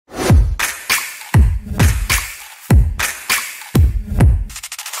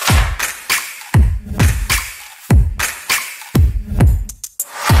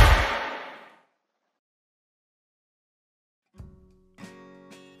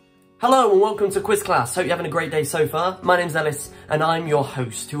Hello and welcome to Quiz Class. Hope you're having a great day so far. My name's Ellis and I'm your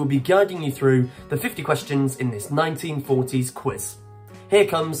host who will be guiding you through the 50 questions in this 1940s quiz. Here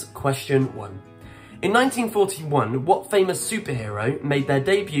comes question 1. In 1941, what famous superhero made their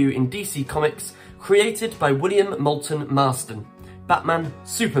debut in DC Comics created by William Moulton Marston? Batman,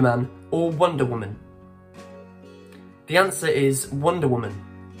 Superman or Wonder Woman? The answer is Wonder Woman.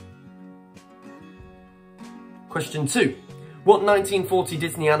 Question 2. What 1940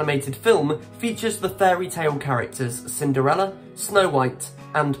 Disney animated film features the fairy tale characters Cinderella, Snow White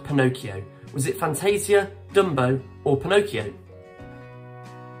and Pinocchio? Was it Fantasia, Dumbo or Pinocchio?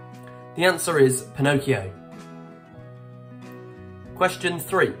 The answer is Pinocchio. Question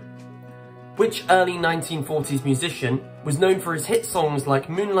 3. Which early 1940s musician was known for his hit songs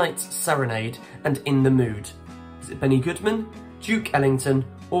like Moonlight's Serenade and In the Mood? Is it Benny Goodman, Duke Ellington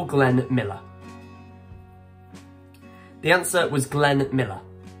or Glenn Miller? The answer was Glenn Miller.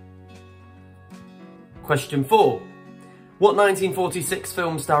 Question 4. What 1946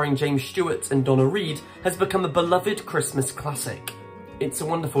 film starring James Stewart and Donna Reed has become a beloved Christmas classic? It's a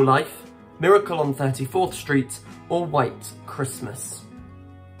Wonderful Life, Miracle on 34th Street or White Christmas?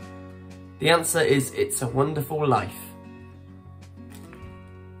 The answer is It's a Wonderful Life.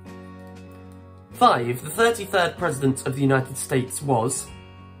 5. The 33rd President of the United States was...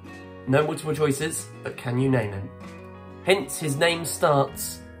 No multiple choices, but can you name him? Hint, his name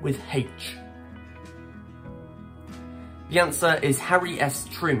starts with H. The answer is Harry S.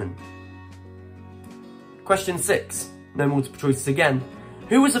 Truman. Question 6. No multiple choices again.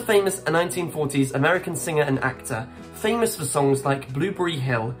 Who was a famous 1940s American singer and actor, famous for songs like Blueberry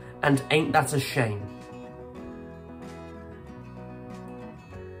Hill and Ain't That a Shame?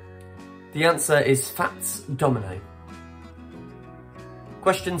 The answer is Fats Domino.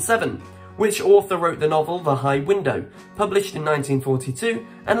 Question 7. Which author wrote the novel The High Window, published in 1942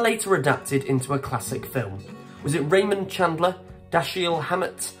 and later adapted into a classic film? Was it Raymond Chandler, Dashiell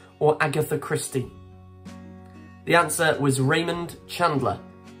Hammett or Agatha Christie? The answer was Raymond Chandler.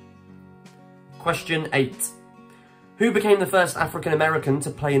 Question 8. Who became the first African American to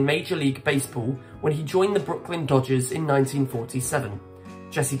play in Major League Baseball when he joined the Brooklyn Dodgers in 1947?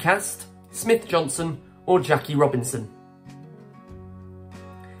 Jesse Cast, Smith Johnson or Jackie Robinson?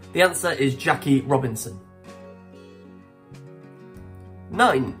 The answer is Jackie Robinson.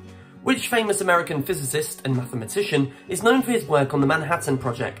 9. Which famous American physicist and mathematician is known for his work on the Manhattan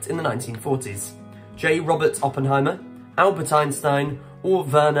Project in the 1940s? J. Robert Oppenheimer, Albert Einstein or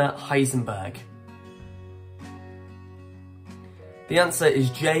Werner Heisenberg? The answer is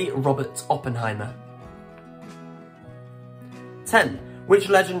J. Robert Oppenheimer. 10. Which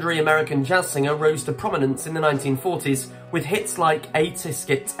legendary American jazz singer rose to prominence in the 1940s with hits like A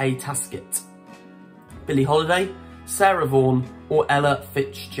Tisket, A Tasket? Billie Holiday, Sarah Vaughan or Ella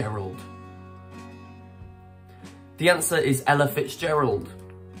Fitzgerald? The answer is Ella Fitzgerald.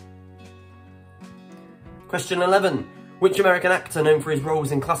 Question 11. Which American actor known for his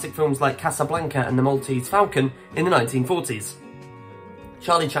roles in classic films like Casablanca and The Maltese Falcon in the 1940s?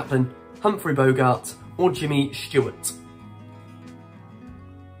 Charlie Chaplin, Humphrey Bogart or Jimmy Stewart?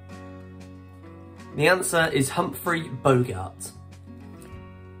 The answer is Humphrey Bogart.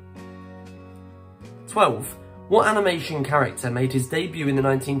 12. What animation character made his debut in the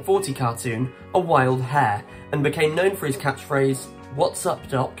 1940 cartoon A Wild Hare and became known for his catchphrase, "What's up,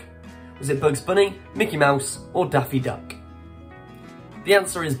 Doc?" Was it Bugs Bunny, Mickey Mouse or Daffy Duck? The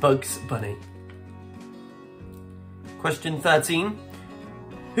answer is Bugs Bunny. Question 13.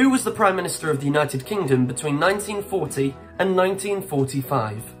 Who was the Prime Minister of the United Kingdom between 1940 and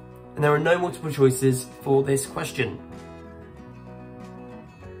 1945? And there are no multiple choices for this question.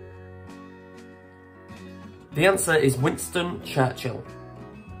 The answer is Winston Churchill.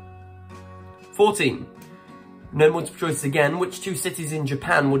 14. No multiple choices again. Which two cities in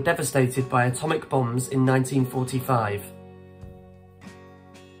Japan were devastated by atomic bombs in 1945?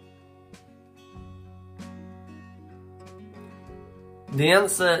 The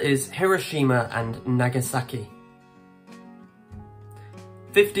answer is Hiroshima and Nagasaki.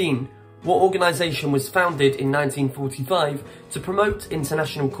 15. What organisation was founded in 1945 to promote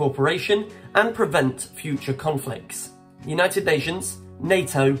international cooperation and prevent future conflicts? United Nations,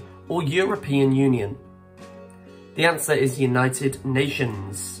 NATO or European Union? The answer is United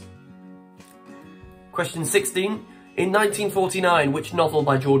Nations. Question 16. In 1949, which novel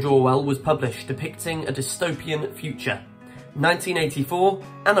by George Orwell was published depicting a dystopian future? 1984,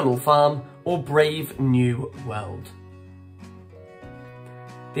 Animal Farm or Brave New World?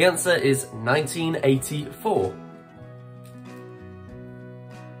 The answer is 1984.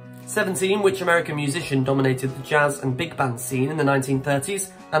 17. Which American musician dominated the jazz and big band scene in the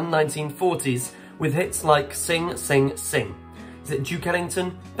 1930s and 1940s with hits like Sing, Sing, Sing? Is it Duke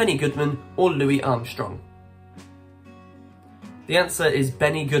Ellington, Benny Goodman, or Louis Armstrong? The answer is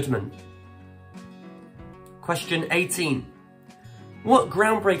Benny Goodman. Question 18. What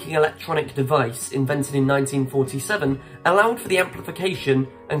groundbreaking electronic device invented in 1947 allowed for the amplification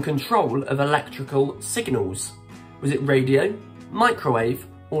and control of electrical signals? Was it radio, microwave,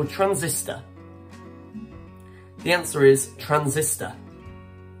 or transistor? The answer is transistor.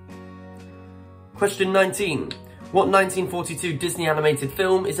 Question 19. What 1942 Disney animated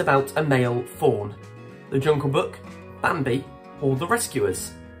film is about a male fawn? The Jungle Book, Bambi, or The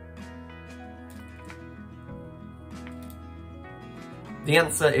Rescuers? The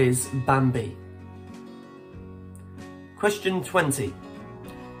answer is Bambi. Question 20.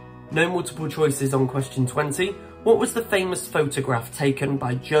 No multiple choices on question 20. What was the famous photograph taken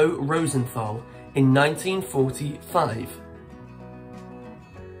by Joe Rosenthal in 1945?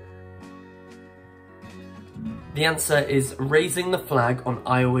 The answer is raising the flag on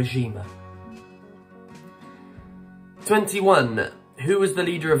Iwo Jima. 21. Who was the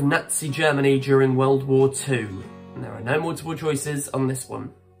leader of Nazi Germany during World War II? And there are no multiple choices on this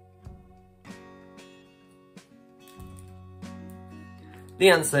one. The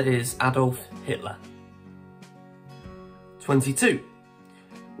answer is Adolf Hitler. 22.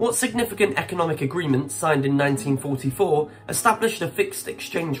 What significant economic agreement signed in 1944 established a fixed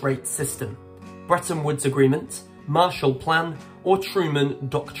exchange rate system? Bretton Woods Agreement, Marshall Plan, or Truman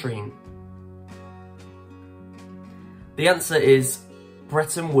Doctrine? The answer is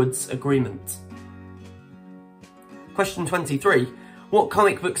Bretton Woods Agreement. Question 23. What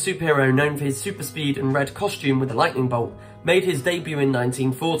comic book superhero known for his super speed and red costume with a lightning bolt made his debut in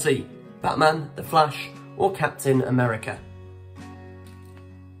 1940? Batman, The Flash, or Captain America?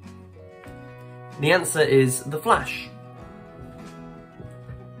 The answer is The Flash.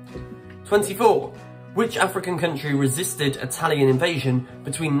 24. Which African country resisted Italian invasion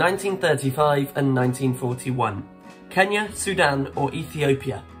between 1935 and 1941? Kenya, Sudan, or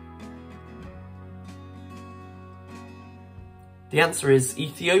Ethiopia? The answer is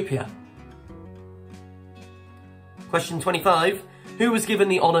Ethiopia. Question 25. Who was given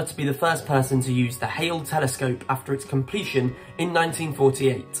the honour to be the first person to use the Hale telescope after its completion in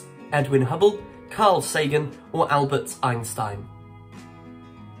 1948? Edwin Hubble, Carl Sagan, or Albert Einstein?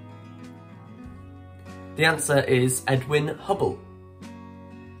 The answer is Edwin Hubble.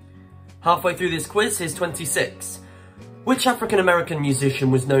 Halfway through this quiz, here's 26. Which African-American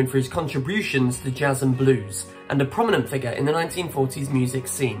musician was known for his contributions to jazz and blues, and a prominent figure in the 1940s music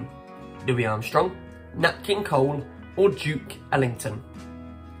scene? Louis Armstrong, Nat King Cole, or Duke Ellington?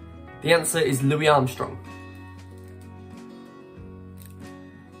 The answer is Louis Armstrong.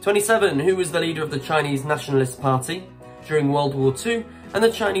 27. Who was the leader of the Chinese Nationalist Party during World War II and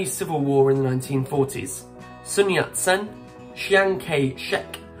the Chinese Civil War in the 1940s? Sun Yat-sen, Chiang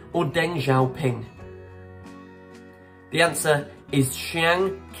Kai-shek, or Deng Xiaoping? The answer is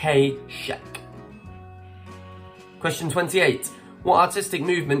Chiang Kai-shek. Question 28. What artistic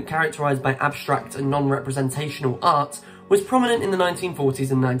movement characterised by abstract and non-representational art was prominent in the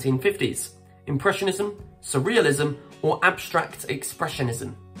 1940s and 1950s? Impressionism, Surrealism, or Abstract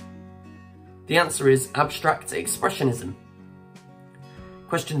Expressionism? The answer is Abstract Expressionism.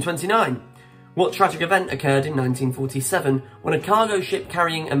 Question 29. What tragic event occurred in 1947 when a cargo ship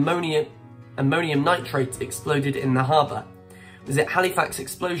carrying ammonium nitrate exploded in the harbour? Was it Halifax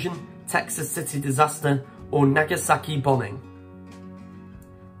explosion, Texas City disaster, or Nagasaki bombing?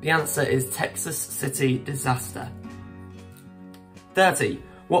 The answer is Texas City disaster. 30.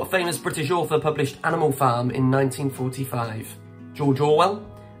 What famous British author published Animal Farm in 1945? George Orwell,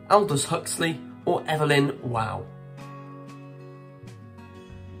 Aldous Huxley, or Evelyn Waugh?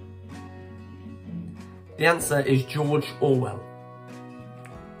 The answer is George Orwell.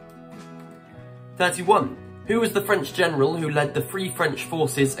 31. Who was the French general who led the Free French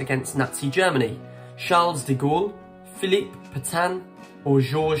forces against Nazi Germany? Charles de Gaulle, Philippe Pétain, or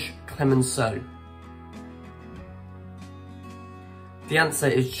Georges Clemenceau? The answer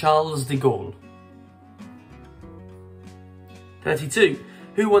is Charles de Gaulle. 32.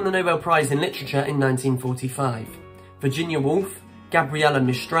 Who won the Nobel Prize in Literature in 1945? Virginia Woolf, Gabriela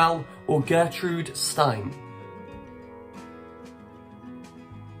Mistral, or Gertrude Stein?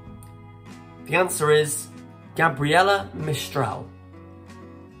 The answer is Gabriela Mistral.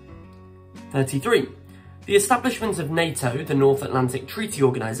 33. The establishment of NATO, the North Atlantic Treaty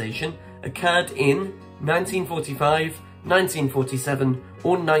Organisation, occurred in 1945, 1947,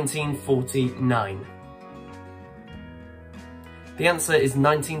 or 1949? The answer is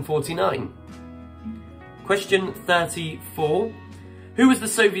 1949. Question 34. Who was the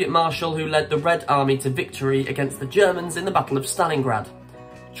Soviet marshal who led the Red Army to victory against the Germans in the Battle of Stalingrad?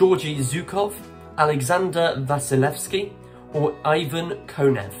 Georgy Zhukov, Alexander Vasilevsky, or Ivan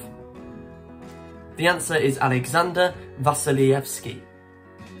Konev? The answer is Alexander Vasilevsky.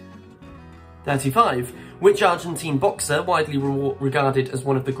 35. Which Argentine boxer, widely regarded as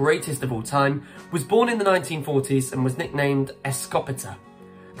one of the greatest of all time, was born in the 1940s and was nicknamed Escopeta?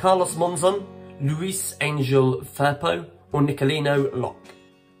 Carlos Monzon, Luis Angel Firpo, or Nicolino Locke?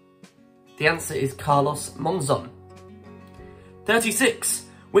 The answer is Carlos Monzon. 36.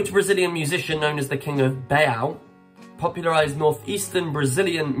 Which Brazilian musician known as the King of Baião popularised northeastern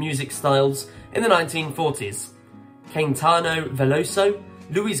Brazilian music styles in the 1940s? Caetano Veloso,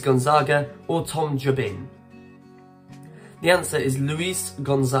 Luis Gonzaga, or Tom Jobim? The answer is Luis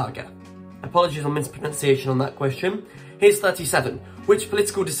Gonzaga. Apologies on mispronunciation on that question. Here's 37. Which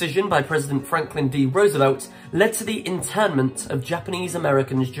political decision by President Franklin D. Roosevelt led to the internment of Japanese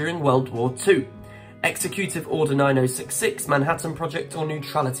Americans during World War II? Executive Order 9066, Manhattan Project, or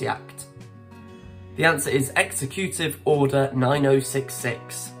Neutrality Act? The answer is Executive Order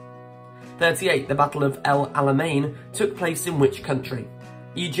 9066. 38. The Battle of El Alamein took place in which country?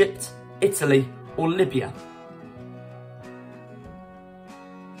 Egypt, Italy, or Libya?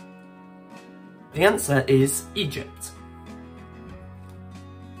 The answer is Egypt.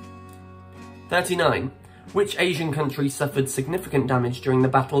 39. Which Asian country suffered significant damage during the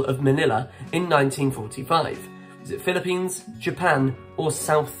Battle of Manila in 1945? Was it Philippines, Japan, or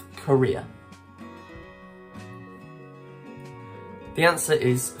South Korea? The answer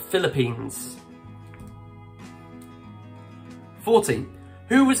is Philippines. 40.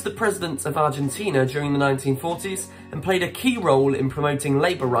 Who was the president of Argentina during the 1940s and played a key role in promoting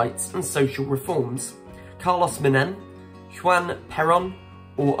labour rights and social reforms? Carlos Menem, Juan Perón,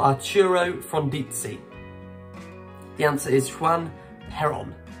 or Arturo Frondizi? The answer is Juan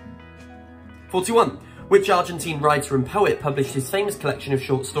Perón. 41. Which Argentine writer and poet published his famous collection of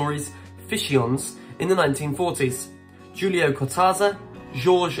short stories, Ficciones, in the 1940s? Julio Cortázar,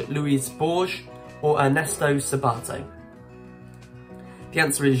 Jorge Luis Borges, or Ernesto Sabato? The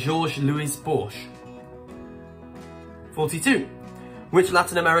answer is Jorge Luis Borges. 42. Which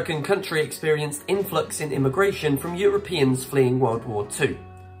Latin American country experienced influx in immigration from Europeans fleeing World War II?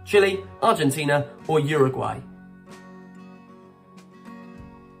 Chile, Argentina, or Uruguay?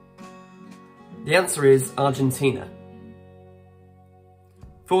 The answer is Argentina.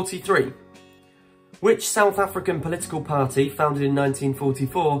 43. Which South African political party, founded in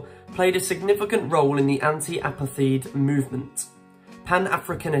 1944, played a significant role in the anti-apartheid movement?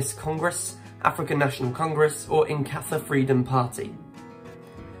 Pan-Africanist Congress, African National Congress, or Inkatha Freedom Party?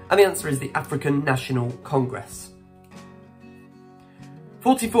 And the answer is the African National Congress.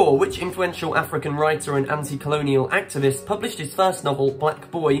 44. Which influential African writer and anti-colonial activist published his first novel, Black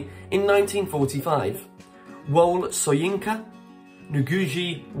Boy, in 1945? Wole Soyinka,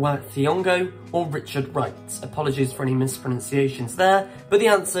 Ngugi wa Thiong'o, or Richard Wright? Apologies for any mispronunciations there, but the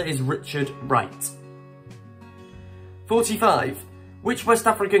answer is Richard Wright. 45. Which West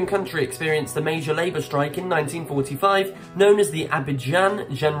African country experienced a major labour strike in 1945, known as the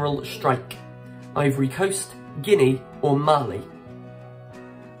Abidjan General Strike? Ivory Coast, Guinea, or Mali?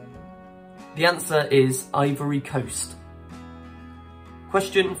 The answer is Ivory Coast.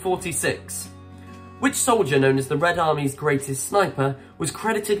 Question 46. Which soldier, known as the Red Army's greatest sniper, was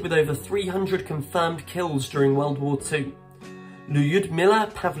credited with over 300 confirmed kills during World War II?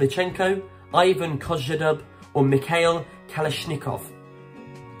 Lyudmila Pavlichenko, Ivan Kozhedub, or Mikhail Kalashnikov?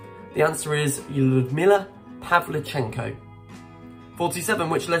 The answer is Lyudmila Pavlichenko. 47.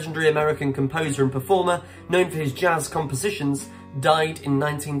 Which legendary American composer and performer, known for his jazz compositions, died in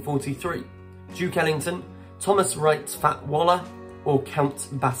 1943? Duke Ellington, Thomas Wright Fat Waller, or Count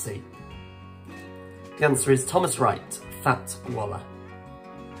Basie? The answer is Thomas Wright Fat Waller.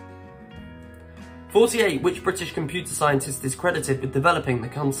 48. Which British computer scientist is credited with developing the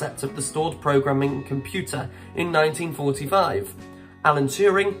concept of the stored programming computer in 1945? Alan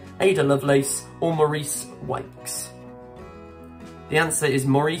Turing, Ada Lovelace, or Maurice Wikes? The answer is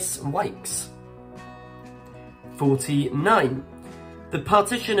Maurice Wikes. 49. The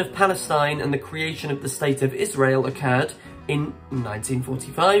partition of Palestine and the creation of the State of Israel occurred in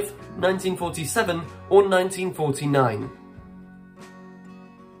 1945, 1947, or 1949?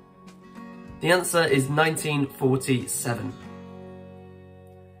 The answer is 1947.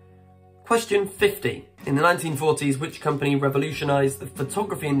 Question 50. In the 1940s, which company revolutionised the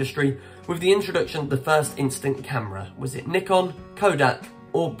photography industry with the introduction of the first instant camera? Was it Nikon, Kodak,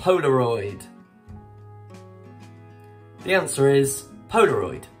 or Polaroid? The answer is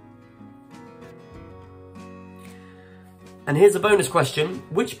Polaroid. And here's a bonus question.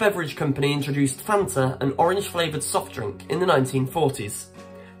 Which beverage company introduced Fanta, an orange flavoured soft drink, in the 1940s?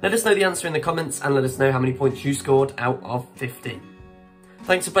 Let us know the answer in the comments and let us know how many points you scored out of 50.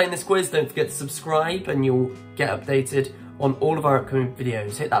 Thanks for playing this quiz. Don't forget to subscribe and you'll get updated on all of our upcoming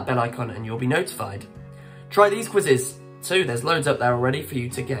videos. Hit that bell icon and you'll be notified. Try these quizzes too. There's loads up there already for you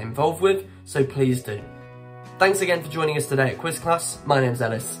to get involved with, so please do. Thanks again for joining us today at Quiz Class. My name's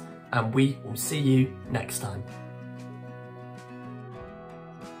Ellis and we will see you next time.